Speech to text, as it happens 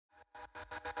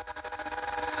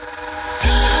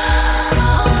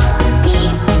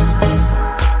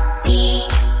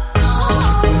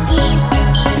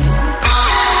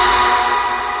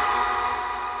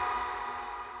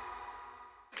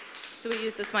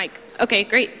mic. Okay,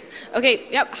 great. Okay,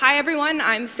 yep. Hi, everyone.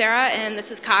 I'm Sarah, and this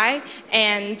is Kai.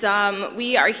 And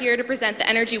we are here to present the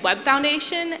Energy Web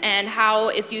Foundation and how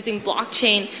it's using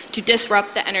blockchain to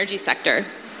disrupt the energy sector.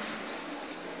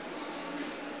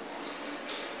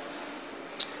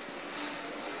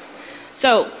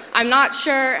 So, I'm not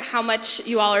sure how much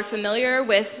you all are familiar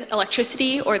with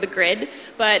electricity or the grid,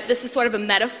 but this is sort of a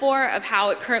metaphor of how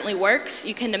it currently works.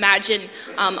 You can imagine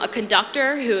a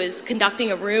conductor who is conducting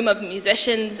a room of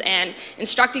musicians and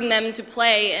instructing them to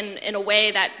play in a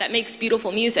way that makes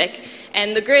beautiful music.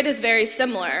 And the grid is very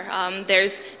similar.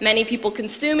 There's many people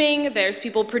consuming, there's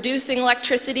people producing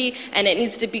electricity, and it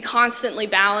needs to be constantly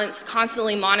balanced,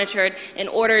 constantly monitored in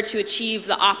order to achieve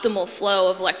the optimal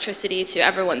flow of electricity to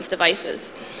everyone's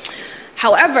devices.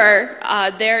 However,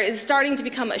 there is starting to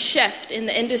become a shift in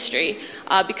the industry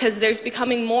because there's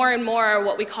becoming more and more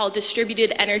what we call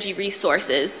distributed energy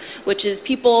resources, which is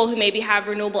people who maybe have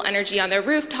renewable energy on their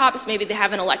rooftops, maybe they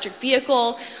have an electric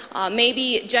vehicle,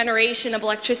 maybe generation of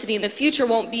electricity in the future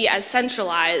won't be as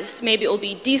centralized, maybe it will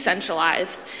be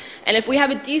decentralized. And if we have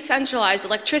a decentralized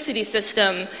electricity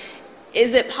system,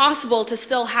 is it possible to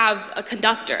still have a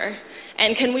conductor?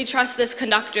 And can we trust this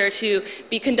conductor to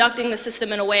be conducting the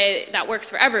system in a way that works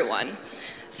for everyone?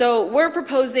 So we're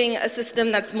proposing a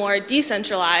system that's more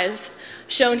decentralized,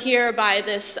 shown here by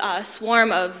this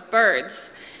swarm of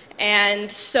birds.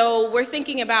 And so we're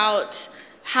thinking about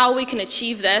how we can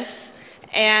achieve this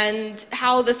and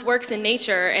how this works in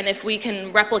nature and if we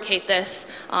can replicate this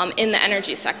in the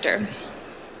energy sector.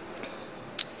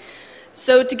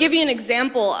 So to give you an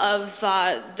example of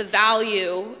the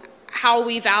value, how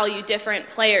we value different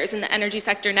players in the energy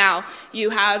sector now. You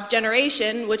have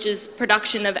generation, which is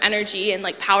production of energy in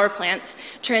like power plants,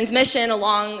 transmission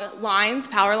along lines,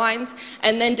 power lines,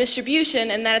 and then distribution,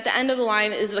 and then at the end of the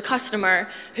line is the customer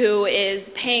who is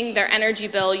paying their energy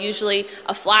bill, usually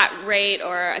a flat rate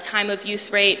or a time of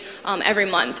use rate every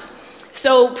month.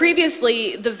 So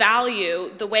previously, the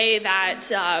value, the way that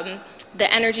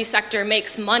the energy sector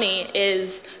makes money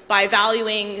is by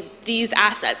valuing these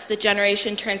assets, the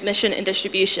generation, transmission, and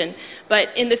distribution. But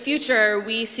in the future,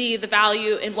 we see the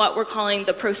value in what we're calling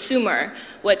the prosumer,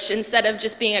 which instead of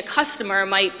just being a customer,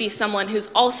 might be someone who's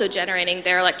also generating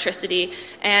their electricity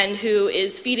and who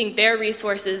is feeding their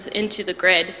resources into the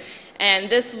grid.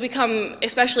 And this will become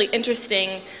especially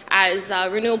interesting as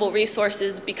renewable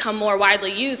resources become more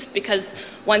widely used, because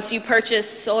once you purchase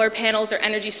solar panels or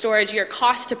energy storage, your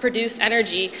cost to produce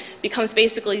energy becomes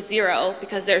basically zero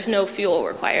because there's no fuel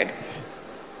required.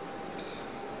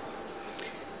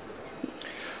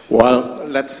 Well,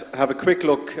 let's have a quick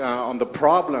look on the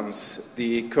problems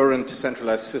the current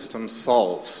centralized system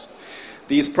solves.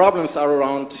 These problems are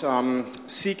around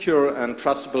secure and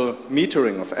trustable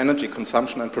metering of energy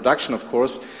consumption and production, of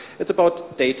course. It's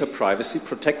about data privacy,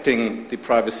 protecting the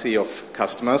privacy of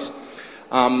customers.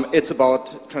 It's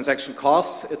about transaction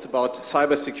costs. It's about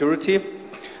cybersecurity.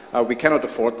 We cannot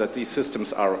afford that these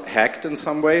systems are hacked in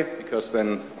some way, because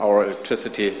then our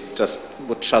electricity just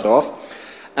would shut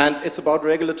off. And it's about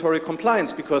regulatory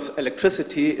compliance, because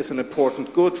electricity is an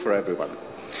important good for everyone.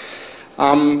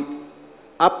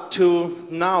 Up to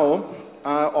now,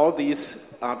 all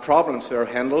these problems were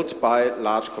handled by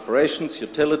large corporations,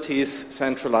 utilities,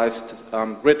 centralized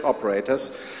grid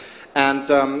operators. And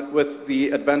with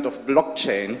the advent of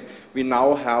blockchain, we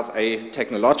now have a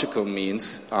technological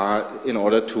means in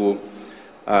order to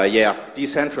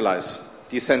decentralize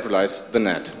the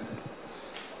net.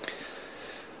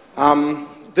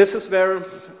 This is where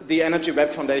the Energy Web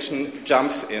Foundation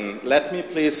jumps in. Let me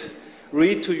please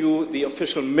read to you the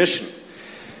official mission.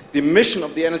 The mission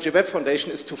of the Energy Web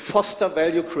Foundation is to foster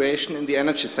value creation in the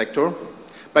energy sector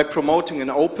by promoting an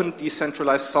open,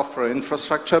 decentralized software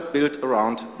infrastructure built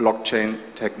around blockchain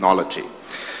technology.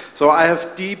 So I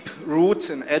have deep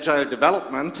roots in agile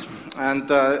development, and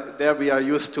there we are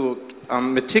used to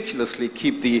meticulously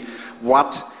keep the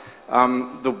what,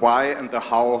 the why, and the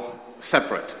how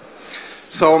separate.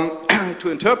 So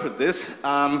to interpret this,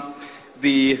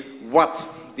 the what,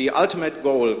 the ultimate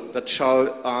goal that shall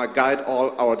guide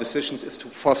all our decisions is to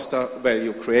foster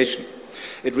value creation.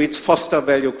 It reads foster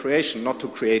value creation, not to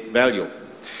create value.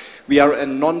 We are a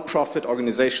non-profit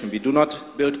organization. We do not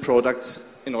build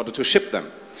products in order to ship them.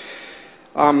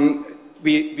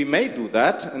 We may do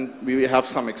that, and we have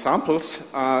some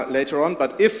examples later on,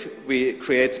 but if we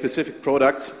create specific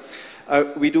products,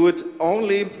 we do it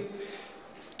only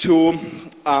to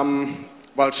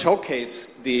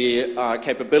showcase the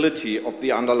capability of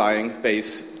the underlying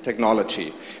base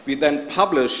technology. We then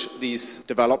publish these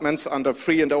developments under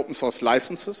free and open source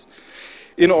licenses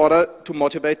in order to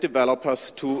motivate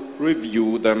developers to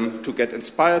review them, to get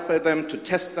inspired by them, to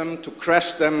test them, to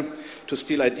crash them, to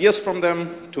steal ideas from them,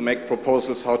 to make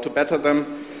proposals how to better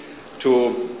them,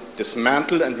 to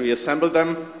dismantle and reassemble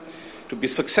them, to be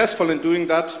successful in doing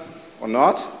that or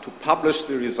not, to publish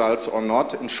the results or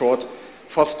not. In short,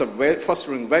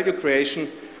 fostering value creation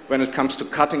when it comes to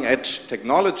cutting-edge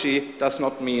technology does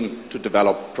not mean to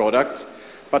develop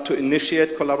products, but to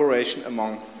initiate collaboration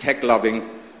among tech-loving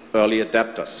early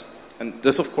adapters. And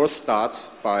this, of course, starts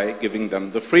by giving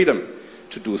them the freedom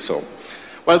to do so.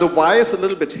 While the why is a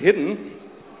little bit hidden,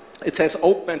 it says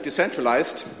open and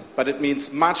decentralized, but it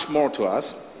means much more to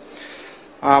us.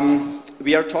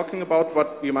 We are talking about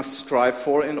what we must strive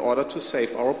for in order to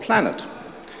save our planet.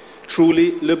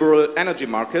 Truly liberal energy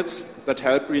markets that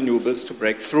help renewables to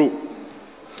break through.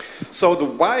 So the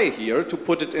why here, to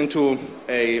put it into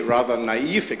a rather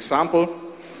naive example,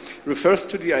 refers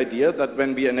to the idea that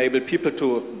when we enable people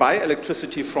to buy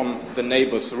electricity from the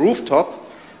neighbor's rooftop,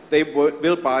 they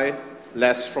will buy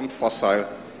less from fossil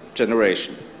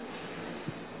generation.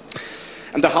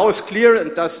 And the how is clear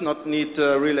and does not need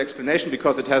real explanation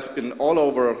because it has been all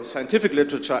over scientific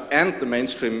literature and the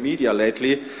mainstream media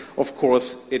lately. Of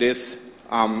course, it is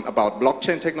about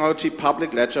blockchain technology.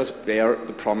 Public ledgers bear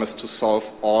the promise to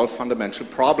solve all fundamental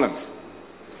problems.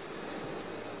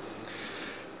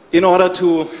 In order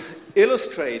to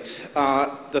illustrate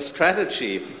the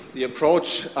strategy, the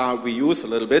approach we use a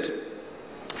little bit,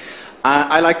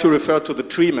 I like to refer to the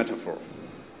tree metaphor.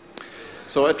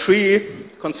 So a tree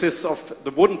consists of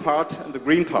the wooden part and the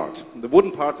green part. The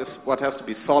wooden part is what has to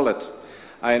be solid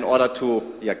in order to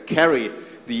carry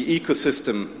the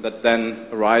ecosystem that then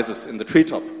arises in the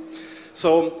treetop.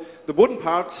 So the wooden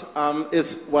part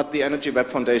is what the Energy Web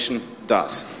Foundation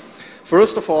does.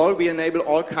 First of all, we enable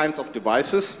all kinds of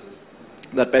devices,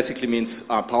 that basically means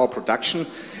power production,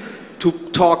 to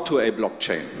talk to a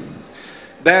blockchain.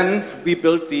 Then we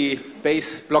built the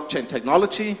base blockchain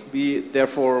technology. We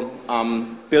therefore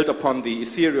built upon the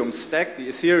Ethereum stack. The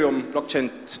Ethereum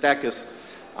blockchain stack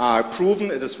is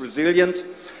proven, it is resilient,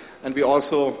 and we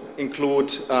also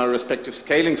include respective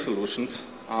scaling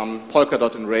solutions.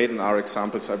 Polkadot and Raiden are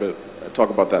examples. I will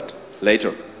talk about that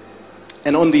later.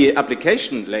 And on the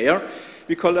application layer,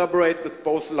 we collaborate with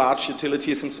both large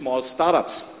utilities and small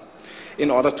startups in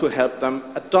order to help them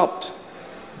adopt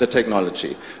the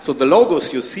technology. So the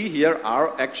logos you see here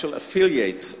are actual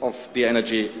affiliates of the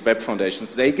Energy Web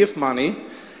Foundations. They give money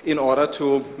in order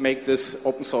to make this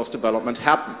open source development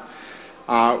happen.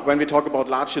 When we talk about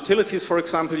large utilities, for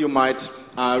example, you might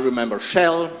remember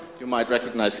Shell, you might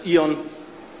recognize E.ON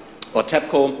or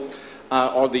TEPCO.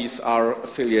 All these are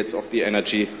affiliates of the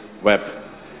Energy Web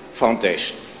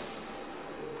Foundation.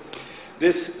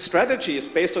 This strategy is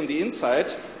based on the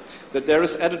insight that there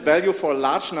is added value for a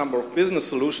large number of business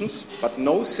solutions, but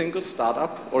no single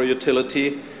startup or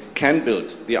utility can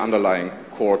build the underlying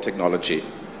core technology,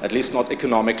 at least not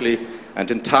economically and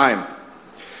in time.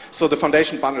 So the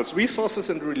foundation bundles resources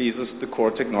and releases the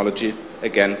core technology,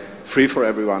 again, free for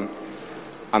everyone,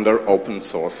 under open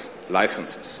source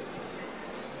licenses.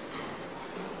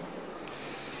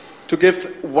 To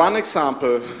give one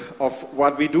example of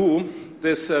what we do,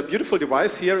 this beautiful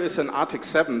device here is an Arctic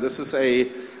 7. This is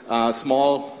a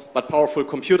small but powerful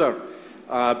computer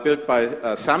built by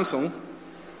Samsung.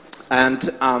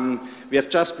 And we have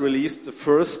just released the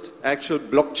first actual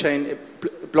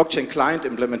blockchain client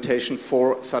implementation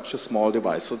for such a small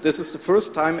device. So this is the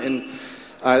first time in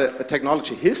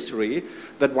technology history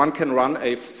that one can run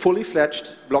a fully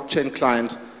fledged blockchain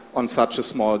client on such a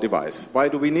small device. Why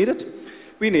do we need it?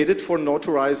 We need it for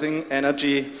notarizing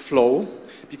energy flow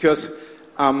because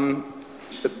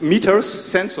meters,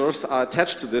 sensors are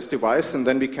attached to this device, and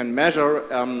then we can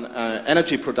measure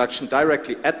energy production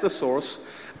directly at the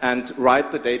source and write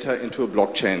the data into a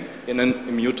blockchain in an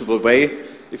immutable way.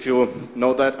 If you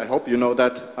know that, I hope you know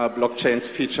that, blockchains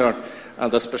feature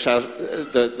the special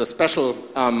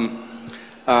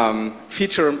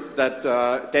feature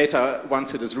that data,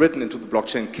 once it is written into the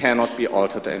blockchain, cannot be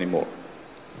altered anymore.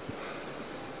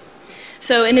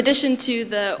 So in addition to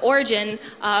the Origin,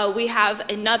 we have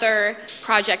another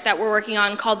project that we're working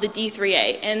on called the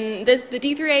D3A. And the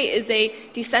D3A is a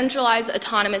decentralized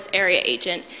autonomous area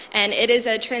agent. And it is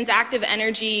a transactive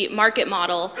energy market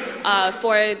model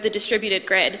for the distributed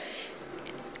grid.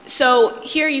 So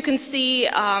here you can see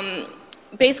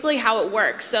basically how it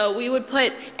works. So we would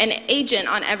put an agent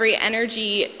on every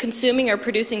energy consuming or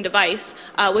producing device,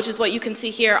 which is what you can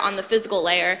see here on the physical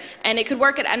layer. And it could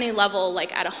work at any level,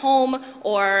 like at a home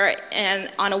or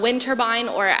on a wind turbine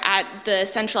or at the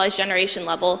centralized generation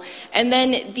level. And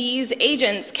then these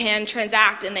agents can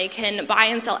transact and they can buy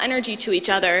and sell energy to each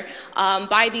other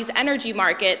by these energy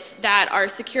markets that are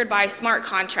secured by smart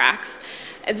contracts.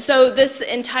 And so this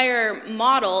entire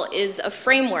model is a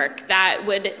framework that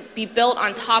would be built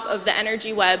on top of the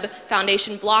Energy Web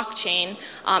Foundation blockchain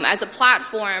as a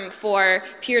platform for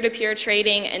peer-to-peer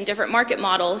trading and different market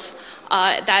models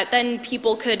that then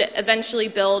people could eventually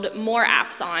build more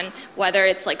apps on, whether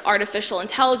it's like artificial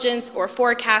intelligence or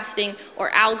forecasting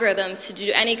or algorithms to do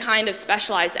any kind of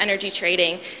specialized energy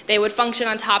trading. They would function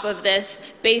on top of this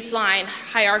baseline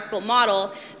hierarchical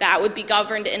model that would be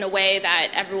governed in a way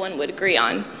that everyone would agree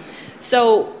on.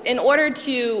 So in order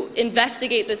to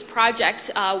investigate this project,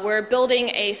 we're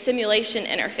building a simulation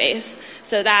interface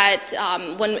so that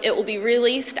when it will be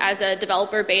released as a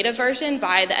developer beta version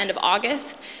by the end of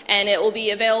August, and it will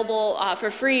be available for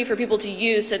free for people to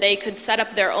use so they could set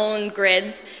up their own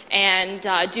grids and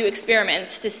do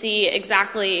experiments to see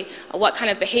exactly what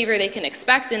kind of behavior they can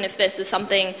expect and if this is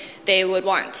something they would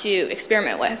want to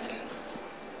experiment with.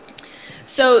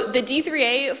 So the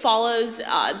D3A follows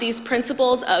these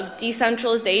principles of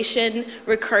decentralization,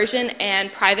 recursion,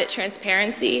 and private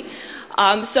transparency.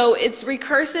 So it's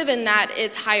recursive in that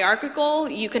it's hierarchical.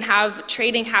 You can have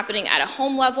trading happening at a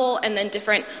home level, and then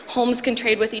different homes can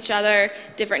trade with each other,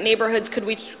 different neighborhoods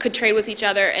could trade with each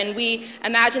other, and we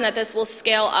imagine that this will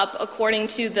scale up according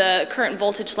to the current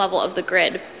voltage level of the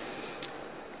grid.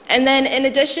 And then in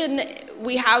addition,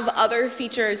 we have other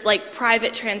features like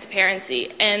private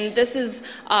transparency. And this is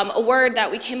a word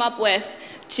that we came up with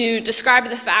to describe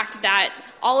the fact that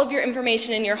all of your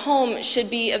information in your home should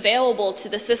be available to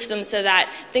the system so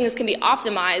that things can be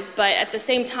optimized, but at the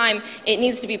same time, it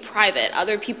needs to be private.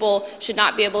 Other people should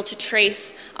not be able to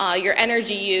trace your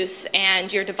energy use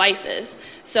and your devices.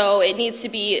 So it needs to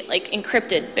be like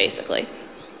encrypted, basically.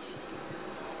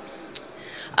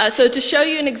 So to show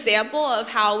you an example of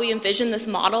how we envision this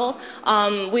model,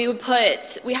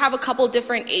 we have a couple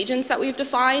different agents that we've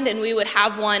defined, and we would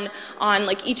have one on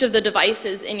like each of the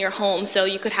devices in your home. So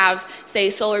you could have, say,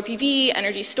 solar PV,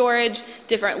 energy storage,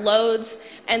 different loads,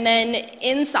 and then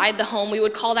inside the home we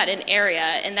would call that an area,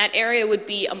 and that area would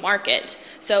be a market.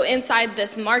 So inside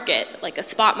this market, like a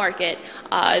spot market,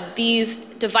 these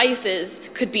devices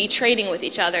could be trading with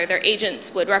each other. Their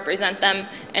agents would represent them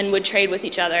and would trade with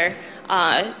each other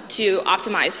to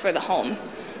optimize for the home.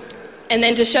 And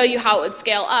then to show you how it would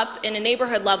scale up, in a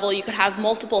neighborhood level, you could have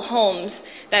multiple homes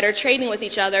that are trading with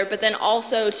each other, but then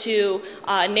also to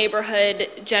neighborhood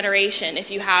generation, if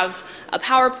you have a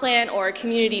power plant or a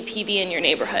community PV in your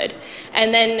neighborhood.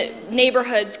 And then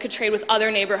neighborhoods could trade with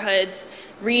other neighborhoods,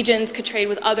 regions could trade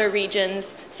with other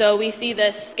regions. So we see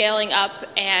this scaling up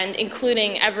and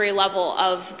including every level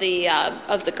of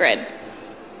the grid.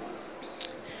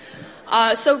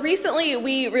 So recently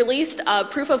we released a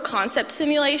proof of concept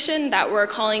simulation that we're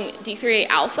calling D3A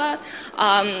Alpha.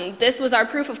 This was our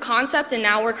proof of concept, and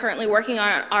now we're currently working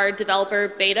on our developer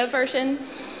beta version.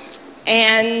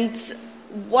 And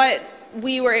what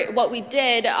we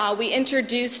did, we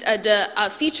introduced a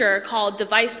feature called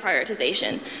device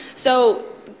prioritization. So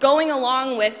going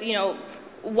along with,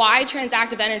 why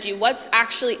transactive energy, what's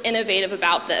actually innovative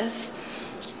about this?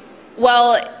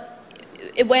 Well,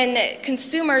 when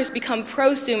consumers become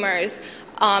prosumers,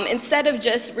 instead of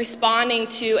just responding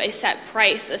to a set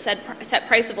price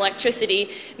of electricity,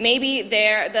 maybe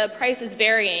the price is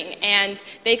varying, and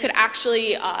they could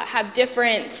actually have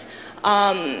different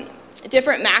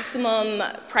maximum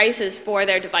prices for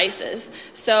their devices.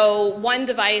 So one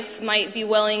device might be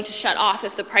willing to shut off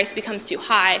if the price becomes too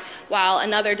high, while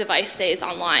another device stays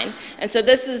online. And so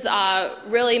this is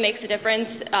really makes a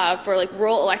difference for like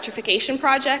rural electrification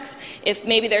projects. If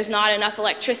maybe there's not enough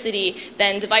electricity,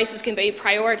 then devices can be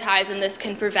prioritized, and this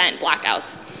can prevent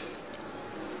blackouts.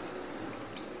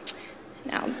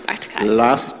 Now back to Kai.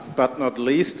 Last but not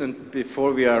least, and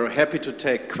before we are happy to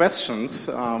take questions,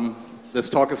 this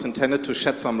talk is intended to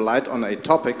shed some light on a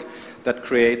topic that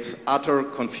creates utter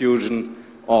confusion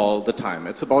all the time.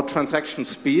 It's about transaction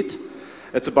speed.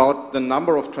 It's about the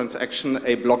number of transactions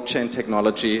a blockchain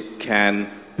technology can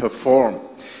perform.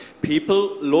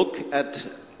 People look at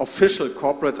official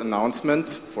corporate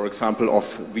announcements, for example, of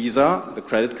Visa, the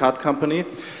credit card company,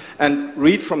 and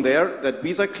read from there that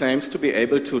Visa claims to be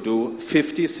able to do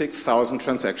 56,000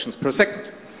 transactions per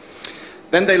second.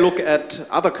 Then they look at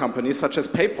other companies such as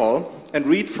PayPal and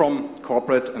read from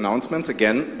corporate announcements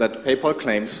again that PayPal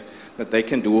claims that they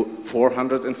can do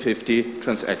 450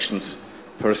 transactions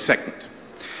per second.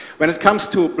 When it comes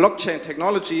to blockchain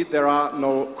technology, there are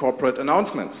no corporate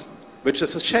announcements, which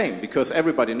is a shame, because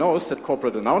everybody knows that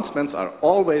corporate announcements are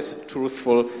always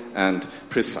truthful and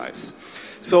precise.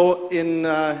 So in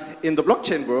the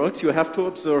blockchain world, you have to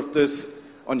observe this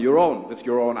on your own, with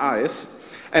your own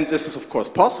eyes. And this is, of course,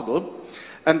 possible.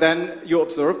 And then you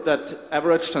observe that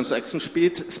average transaction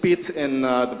speeds in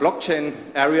the blockchain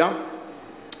area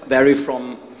vary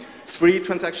from 3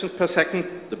 transactions per second,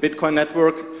 the Bitcoin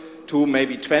network, to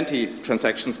maybe 20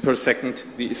 transactions per second,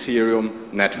 the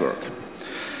Ethereum network.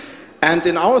 And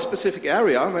in our specific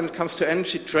area, when it comes to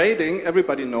energy trading,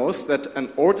 everybody knows that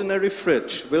an ordinary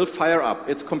fridge will fire up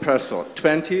its compressor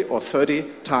 20 or 30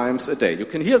 times a day. You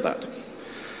can hear that.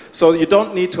 So you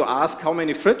don't need to ask how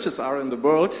many fridges are in the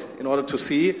world in order to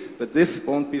see that this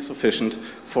won't be sufficient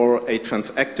for a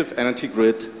transactive energy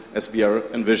grid as we are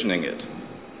envisioning it.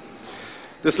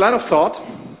 This line of thought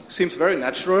seems very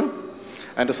natural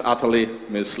and is utterly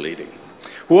misleading.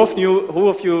 Who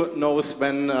of you knows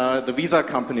when the Visa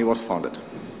company was founded?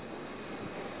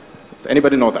 Does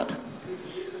anybody know that?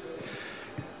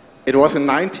 It was in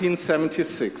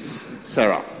 1976,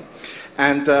 Sarah.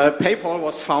 And PayPal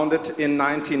was founded in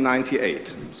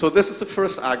 1998. So this is the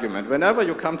first argument. Whenever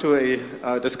you come to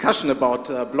a discussion about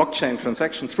blockchain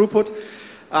transaction throughput,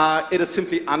 it is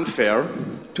simply unfair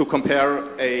to compare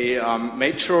a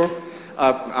major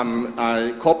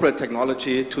corporate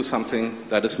technology to something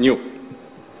that is new.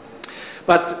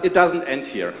 But it doesn't end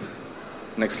here.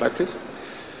 Next slide, please.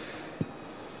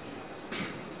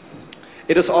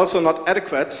 It is also not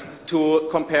adequate to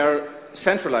compare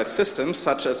centralized systems,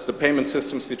 such as the payment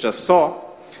systems we just saw,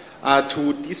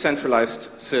 to decentralized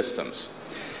systems.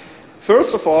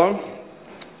 First of all,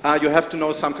 you have to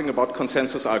know something about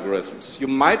consensus algorithms. You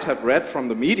might have read from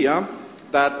the media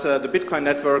that the Bitcoin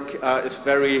network is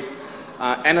very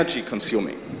energy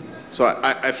consuming. So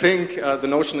I think the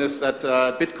notion is that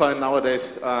Bitcoin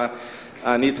nowadays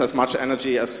needs as much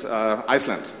energy as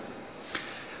Iceland.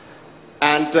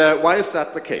 And why is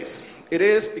that the case? It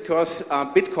is because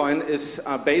Bitcoin is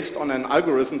based on an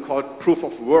algorithm called proof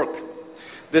of work.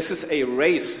 This is a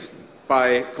race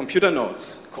by computer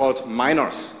nodes called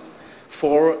miners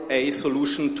for a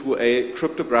solution to a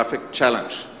cryptographic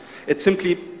challenge. It's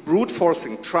simply brute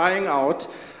forcing, trying out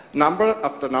number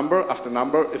after number after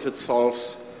number if it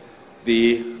solves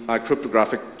the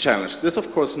cryptographic challenge. This,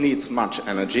 of course, needs much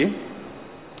energy.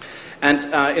 And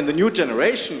in the new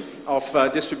generation of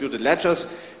distributed ledgers,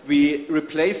 we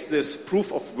replace this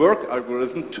proof of work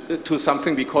algorithm to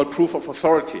something we call proof of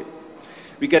authority.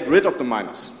 We get rid of the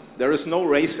miners. There is no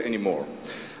race anymore.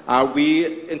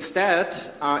 We instead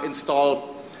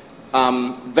install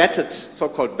vetted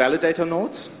so-called validator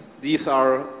nodes. These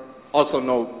are also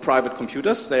no private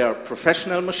computers. They are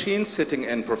professional machines sitting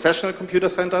in professional computer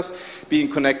centers, being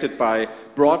connected by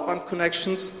broadband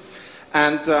connections.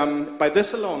 And by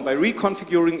this alone, by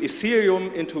reconfiguring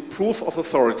Ethereum into proof of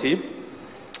authority,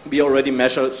 we already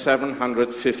measure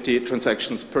 750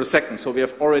 transactions per second. So we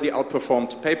have already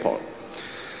outperformed PayPal.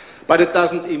 But it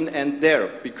doesn't even end there,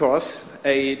 because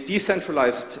a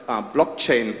decentralized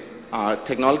blockchain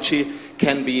technology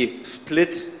can be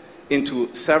split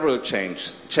into several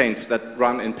chains that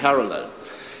run in parallel.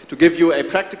 To give you a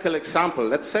practical example,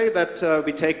 let's say that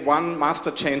we take one master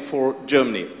chain for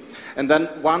Germany, and then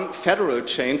one federal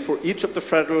chain for each of the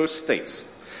federal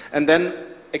states, and then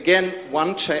again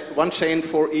one chain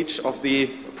for each of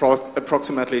the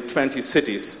approximately 20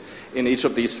 cities in each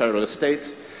of these federal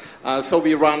states. So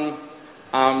we run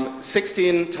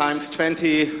 16 times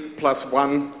 20 plus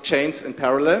 1 chains in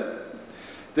parallel.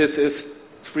 This is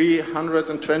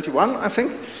 321, I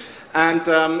think. And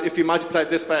if we multiply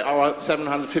this by our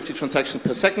 750 transactions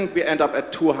per second, we end up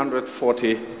at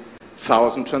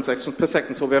 240,000 transactions per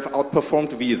second. So we have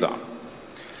outperformed Visa.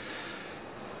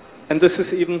 And this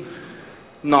is even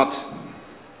not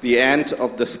the end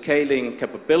of the scaling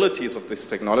capabilities of this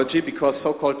technology, because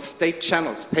so-called state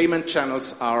channels, payment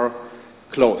channels, are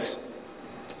close.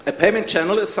 A payment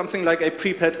channel is something like a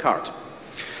prepaid card.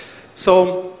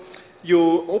 So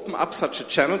you open up such a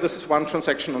channel. This is one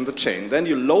transaction on the chain. Then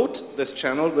you load this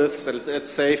channel with, let's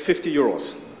say, 50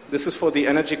 euros. This is for the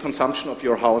energy consumption of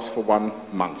your house for 1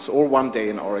 month, or 1 day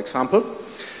in our example.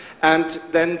 And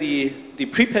then the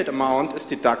prepaid amount is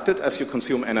deducted as you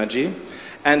consume energy.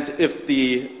 And if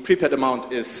the prepaid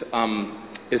amount is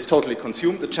totally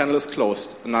consumed, the channel is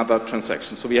closed, another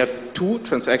transaction. So we have 2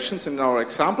 transactions in our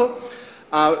example.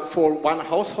 For 1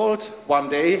 household, 1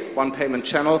 day, 1 payment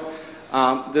channel.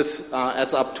 This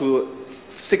adds up to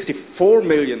 64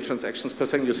 million transactions per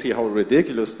second. You see how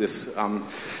ridiculous this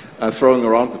throwing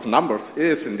around with numbers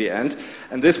is in the end.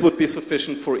 And this would be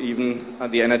sufficient for even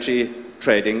the energy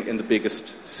trading in the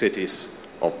biggest cities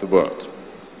of the world.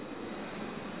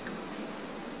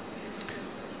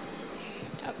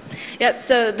 Yep,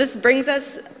 so this brings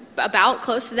us about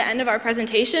close to the end of our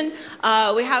presentation.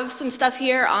 We have some stuff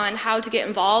here on how to get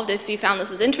involved if you found this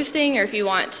was interesting or if you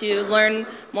want to learn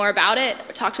more about it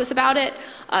or talk to us about it.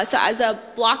 So as a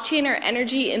blockchain or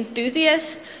energy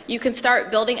enthusiast, you can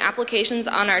start building applications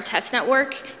on our test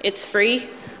network. It's free.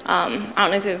 I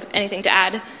don't know if you have anything to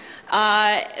add.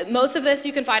 Most of this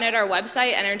you can find at our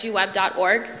website,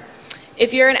 energyweb.org.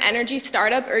 If you're an energy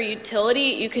startup or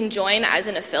utility, you can join as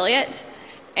an affiliate.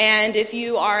 And if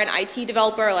you are an IT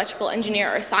developer, electrical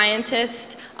engineer, or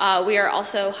scientist, we are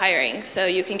also hiring. So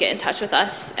you can get in touch with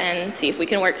us and see if we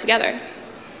can work together.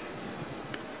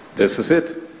 This is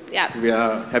it. Yeah. We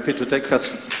are happy to take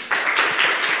questions.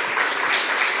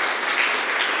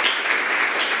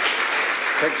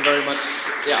 Thank you very much.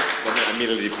 Yeah, let me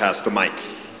immediately pass the mic.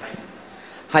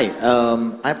 Hi,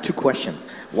 I have two questions.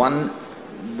 One,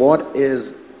 what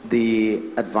is the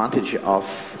advantage of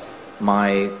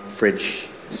my fridge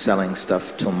selling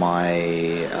stuff to my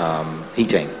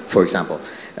heating, for example?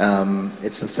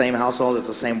 It's the same household, it's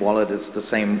the same wallet, it's the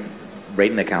same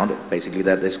rating account, basically,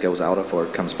 that this goes out of or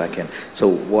comes back in. So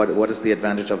what is the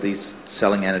advantage of these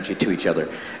selling energy to each other?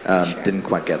 Sure. Didn't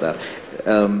quite get that.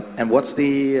 And what's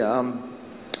the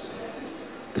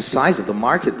size of the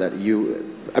market that you...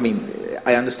 I mean,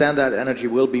 I understand that energy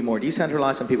will be more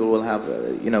decentralized and people will have,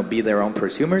 be their own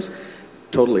prosumers.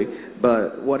 Totally,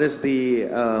 but what is the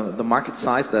market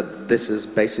size that this is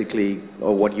basically,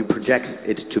 or what you project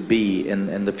it to be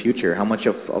in the future? How much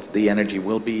of the energy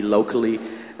will be locally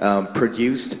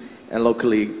produced and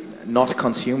locally not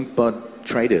consumed but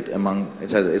traded among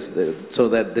each other, so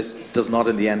that this does not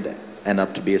in the end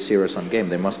up to be a zero-sum game?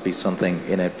 There must be something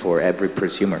in it for every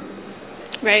prosumer.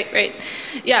 Right.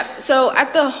 Yeah, so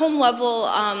at the home level,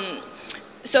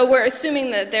 so we're assuming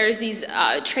that there's these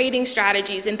trading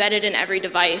strategies embedded in every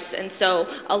device, and so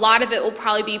a lot of it will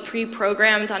probably be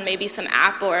pre-programmed on maybe some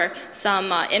app or some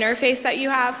interface that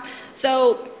you have.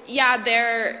 So yeah,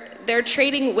 they're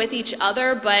trading with each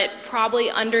other, but probably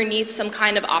underneath some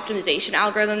kind of optimization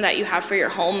algorithm that you have for your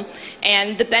home.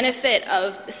 And the benefit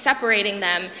of separating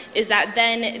them is that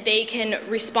then they can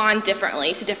respond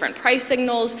differently to different price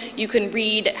signals. You can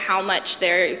read how much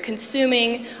they're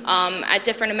consuming at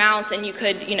different amounts, and you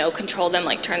could, control them,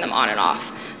 like turn them on and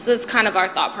off. So that's kind of our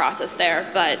thought process there.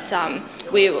 But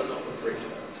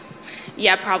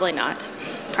yeah, probably not.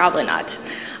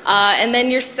 And then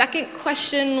your second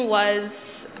question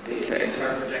was...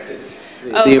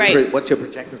 Right. What's your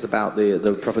projections about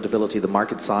the profitability, the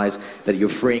market size that you're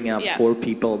freeing up for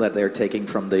people that they're taking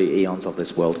from the eons of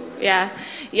this world? Yeah.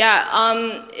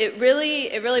 It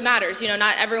really matters.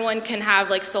 Not everyone can have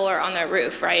like solar on their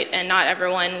roof, right? And not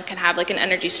everyone can have like an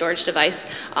energy storage device.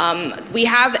 We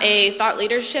have a thought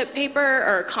leadership paper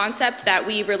or concept that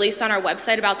we released on our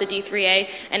website about the D3A,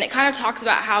 and it kind of talks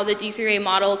about how the D3A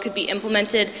model could be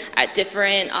implemented at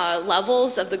different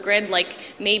levels of the grid. Like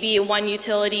maybe one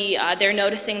utility, they're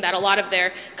noticing that a lot of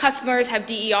their customers have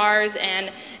DERs,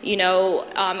 and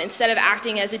instead of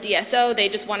acting as a DSO, they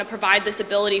just want to provide this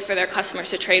ability for their customers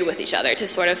to trade with each other to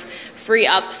sort of free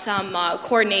up some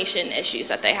coordination issues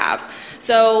that they have.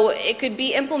 So it could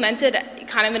be implemented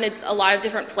kind of in a lot of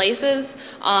different places.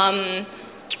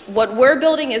 What we're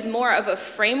building is more of a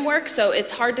framework, so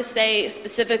it's hard to say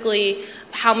specifically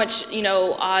how much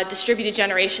distributed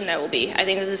generation there will be. I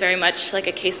think this is very much like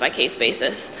a case-by-case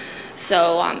basis.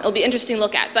 So it'll be interesting to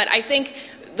look at. But I think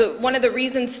one of the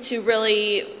reasons to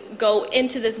really go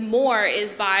into this more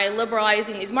is by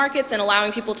liberalizing these markets and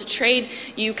allowing people to trade.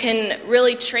 You can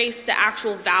really trace the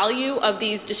actual value of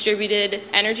these distributed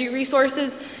energy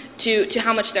resources to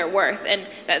how much they're worth, and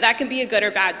that can be a good or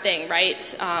bad thing,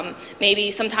 right? Maybe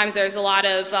sometimes there's a lot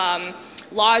of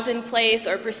laws in place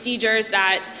or procedures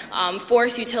that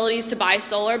force utilities to buy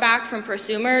solar back from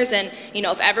prosumers, and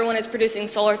if everyone is producing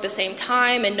solar at the same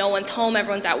time and no one's home,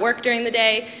 everyone's at work during the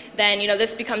day, then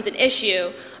this becomes an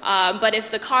issue. But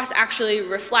if the costs actually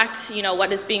reflect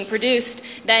what is being produced,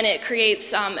 then it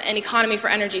creates an economy for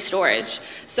energy storage.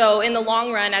 So in the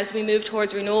long run, as we move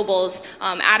towards renewables,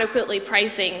 adequately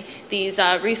pricing these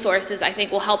resources, I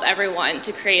think, will help everyone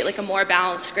to create like a more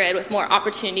balanced grid with more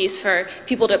opportunities for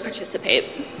people to participate.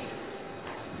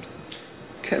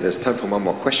 Okay, there's time for one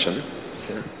more question. Is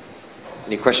there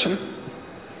any question?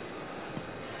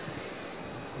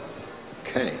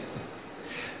 Okay.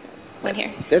 One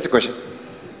here. There's a question.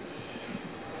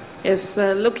 Yes,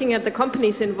 looking at the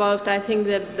companies involved, I think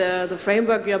that the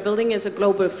framework you're building is a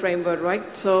global framework, right?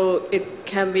 So it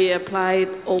can be applied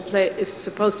it's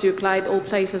supposed to be applied all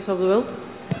places of the world?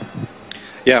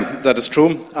 Yeah, that is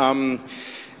true.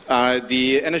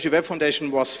 The Energy Web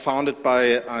Foundation was founded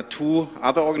by two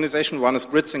other organizations. One is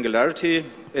Grid Singularity.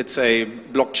 It's a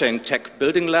blockchain tech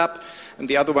building lab. And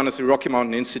the other one is the Rocky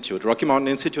Mountain Institute. Rocky Mountain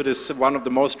Institute is one of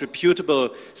the most reputable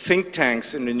think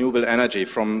tanks in renewable energy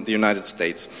from the United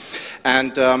States.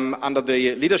 And under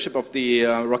the leadership of the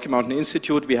Rocky Mountain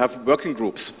Institute, we have working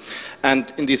groups.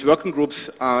 And in these working groups,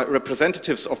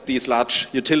 representatives of these large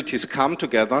utilities come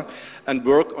together and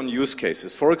work on use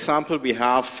cases. For example, we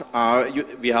have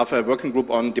a working group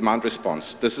on demand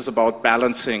response. This is about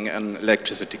balancing an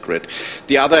electricity grid.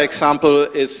 The other example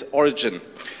is origin.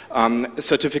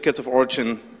 Certificates of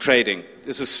origin trading.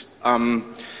 This is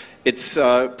it's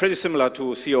pretty similar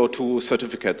to CO2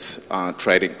 certificates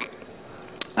trading.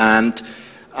 And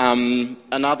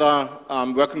another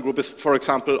working group is, for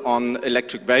example, on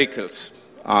electric vehicles,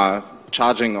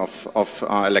 charging of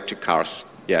electric cars.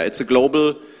 Yeah, it's a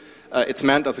global. It's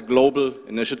meant as a global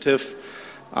initiative,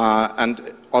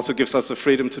 and also gives us the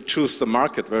freedom to choose the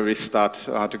market where we start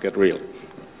to get real.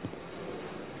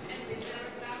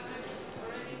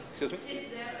 Excuse me? Is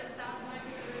there a stock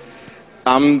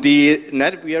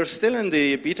market? We are still in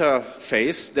the beta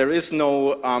phase. There is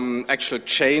no actual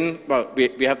chain. Well,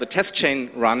 we have the test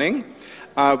chain running.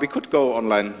 We could go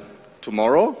online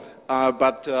tomorrow,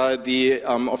 but the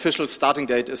official starting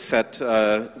date is set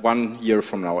 1 year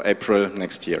from now, April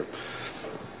next year.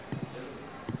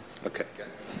 Okay.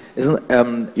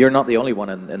 You're not the only one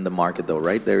in the market, though,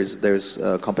 right? There's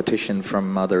competition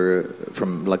from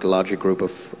like a larger group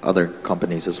of other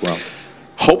companies as well.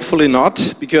 Hopefully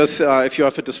not, because if you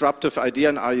have a disruptive idea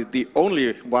and are the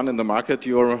only one in the market,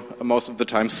 you're most of the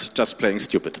times just playing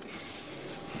stupid.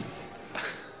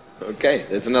 Okay,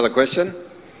 there's another question.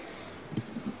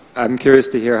 I'm curious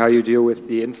to hear how you deal with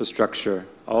the infrastructure,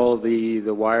 all the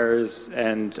wires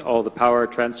and all the power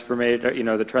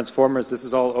the transformers. This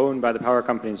is all owned by the power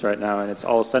companies right now, and it's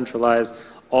all centralized.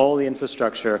 All the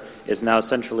infrastructure is now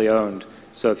centrally owned.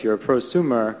 So if you're a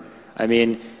prosumer, I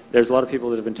mean, there's a lot of people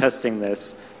that have been testing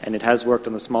this, and it has worked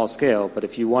on the small scale. But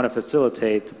if you want to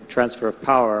facilitate transfer of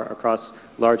power across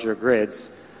larger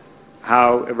grids,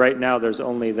 right now there's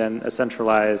only then a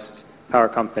centralized power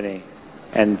company,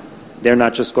 and they're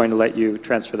not just going to let you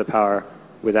transfer the power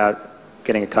without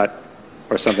getting a cut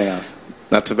or something else?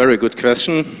 That's a very good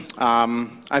question.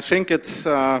 I think it's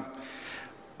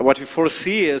what we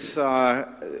foresee is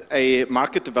a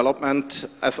market development,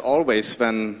 as always,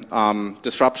 when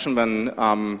disruption, when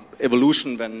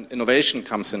evolution, when innovation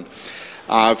comes in.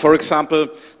 For example,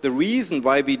 the reason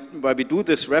why we do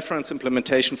this reference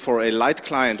implementation for a light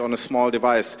client on a small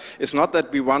device is not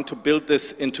that we want to build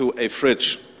this into a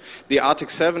fridge. The Arctic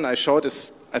 7 I showed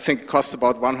I think it costs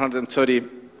about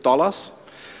 $130.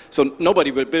 So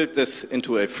nobody will build this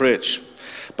into a fridge.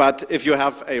 But if you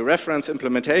have a reference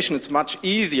implementation, it's much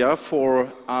easier for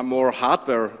more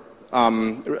hardware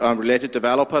related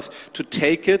developers to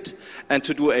take it and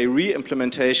to do a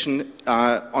re-implementation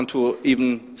onto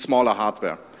even smaller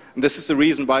hardware. And this is the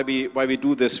reason why we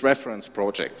do this reference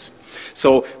projects.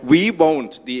 So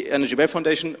the Energy Web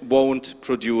Foundation won't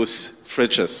produce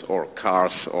fridges or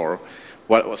cars or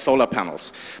solar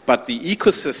panels, but the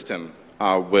ecosystem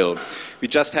will. We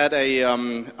just had a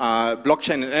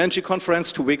blockchain and energy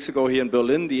conference 2 weeks ago here in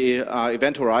Berlin, the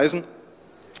Event Horizon,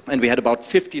 and we had about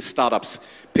 50 startups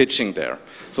pitching there.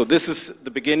 So this is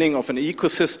the beginning of an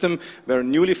ecosystem where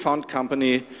newly found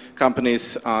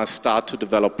companies start to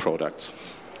develop products.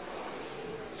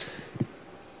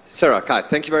 Sarah, Kai,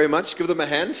 thank you very much. Give them a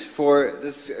hand for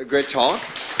this great talk,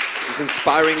 these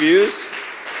inspiring views.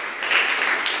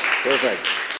 Perfect.